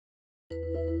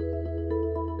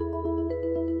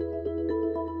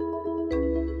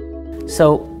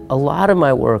So a lot of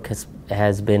my work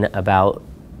has been about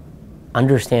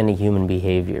understanding human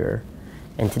behavior.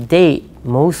 And to date,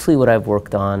 mostly what I've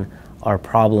worked on are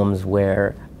problems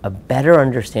where a better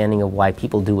understanding of why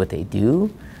people do what they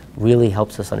do really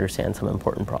helps us understand some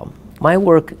important problem. My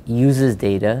work uses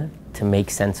data to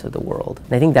make sense of the world.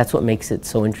 And I think that's what makes it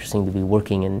so interesting to be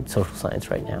working in social science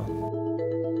right now.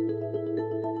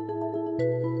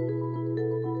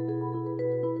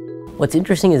 What's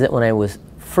interesting is that when I was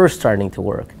first starting to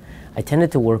work, I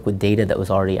tended to work with data that was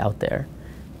already out there.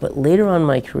 But later on in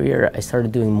my career, I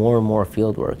started doing more and more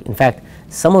field work. In fact,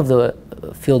 some of the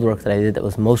field work that I did that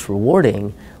was most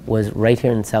rewarding was right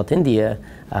here in South India,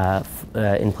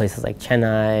 in places like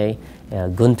Chennai,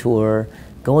 Guntur,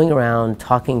 going around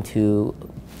talking to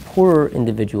poorer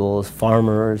individuals,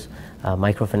 farmers,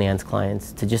 microfinance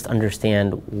clients, to just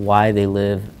understand why they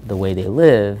live the way they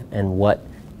live and what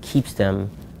keeps them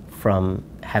from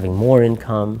having more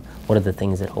income, what are the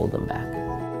things that hold them back.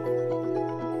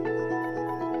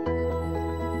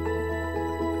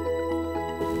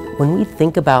 When we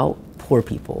think about poor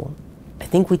people, I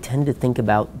think we tend to think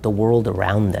about the world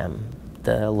around them,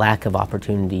 the lack of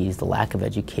opportunities, the lack of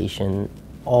education,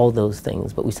 all those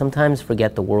things, but we sometimes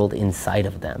forget the world inside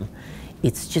of them.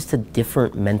 It's just a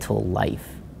different mental life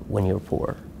when you're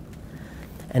poor.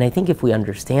 And I think if we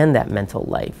understand that mental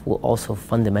life, we'll also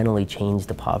fundamentally change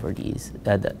the poverties,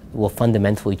 will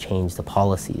fundamentally change the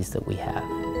policies that we have.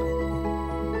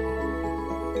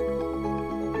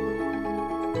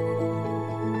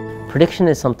 Prediction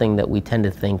is something that we tend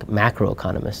to think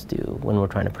macroeconomists do when we're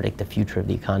trying to predict the future of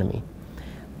the economy.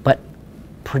 But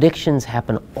predictions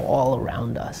happen all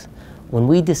around us. When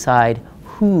we decide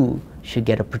who should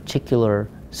get a particular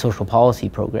social policy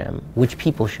program, which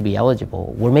people should be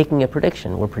eligible, we're making a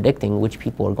prediction. We're predicting which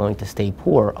people are going to stay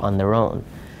poor on their own.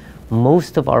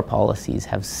 Most of our policies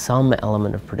have some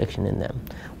element of prediction in them.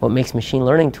 What makes machine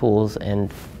learning tools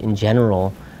and, in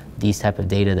general, these type of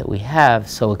data that we have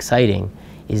so exciting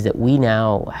is that we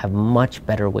now have much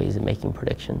better ways of making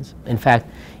predictions. In fact,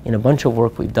 in a bunch of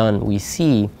work we've done, we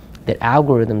see that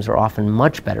algorithms are often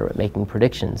much better at making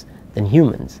predictions than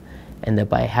humans, and that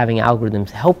by having algorithms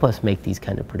help us make these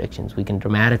kind of predictions, we can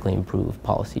dramatically improve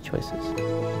policy choices.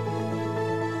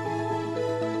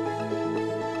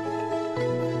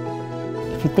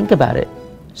 If you think about it,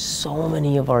 so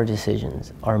many of our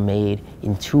decisions are made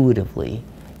intuitively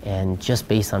and just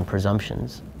based on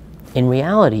presumptions. In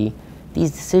reality, these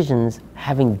decisions,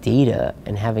 having data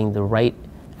and having the right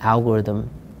algorithm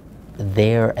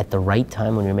there at the right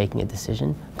time when you're making a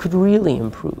decision, could really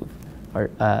improve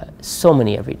so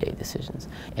many everyday decisions.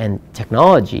 And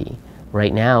technology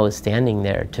right now is standing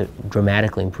there to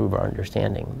dramatically improve our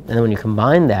understanding. And then when you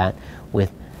combine that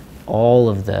with all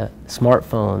of the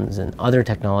smartphones and other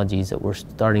technologies that we're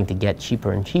starting to get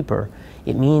cheaper and cheaper,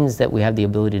 it means that we have the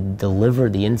ability to deliver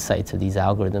the insights of these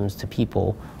algorithms to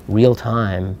people real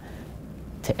time,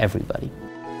 to everybody.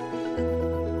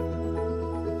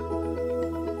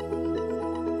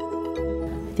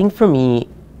 I think for me,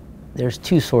 there's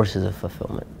two sources of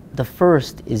fulfillment. The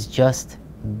first is just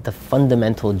the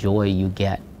fundamental joy you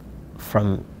get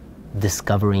from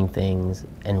discovering things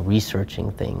and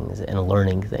researching things and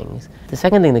learning things. The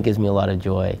second thing that gives me a lot of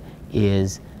joy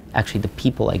is actually the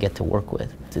people I get to work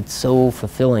with. It's so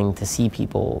fulfilling to see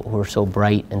people who are so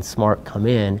bright and smart come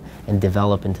in and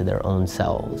develop into their own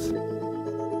selves.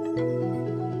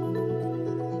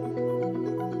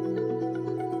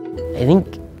 I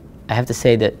think I have to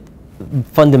say that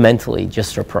fundamentally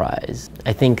just surprise.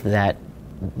 I think that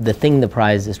the thing the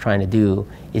prize is trying to do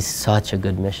is such a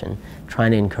good mission, trying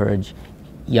to encourage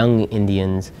young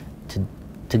Indians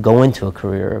to go into a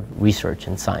career of research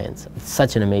and science. It's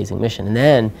such an amazing mission. And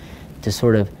then to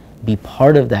sort of be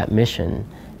part of that mission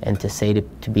and to say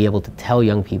to be able to tell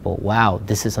young people, wow,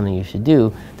 this is something you should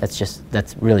do,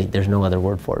 that's really, there's no other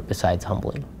word for it besides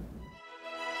humbling.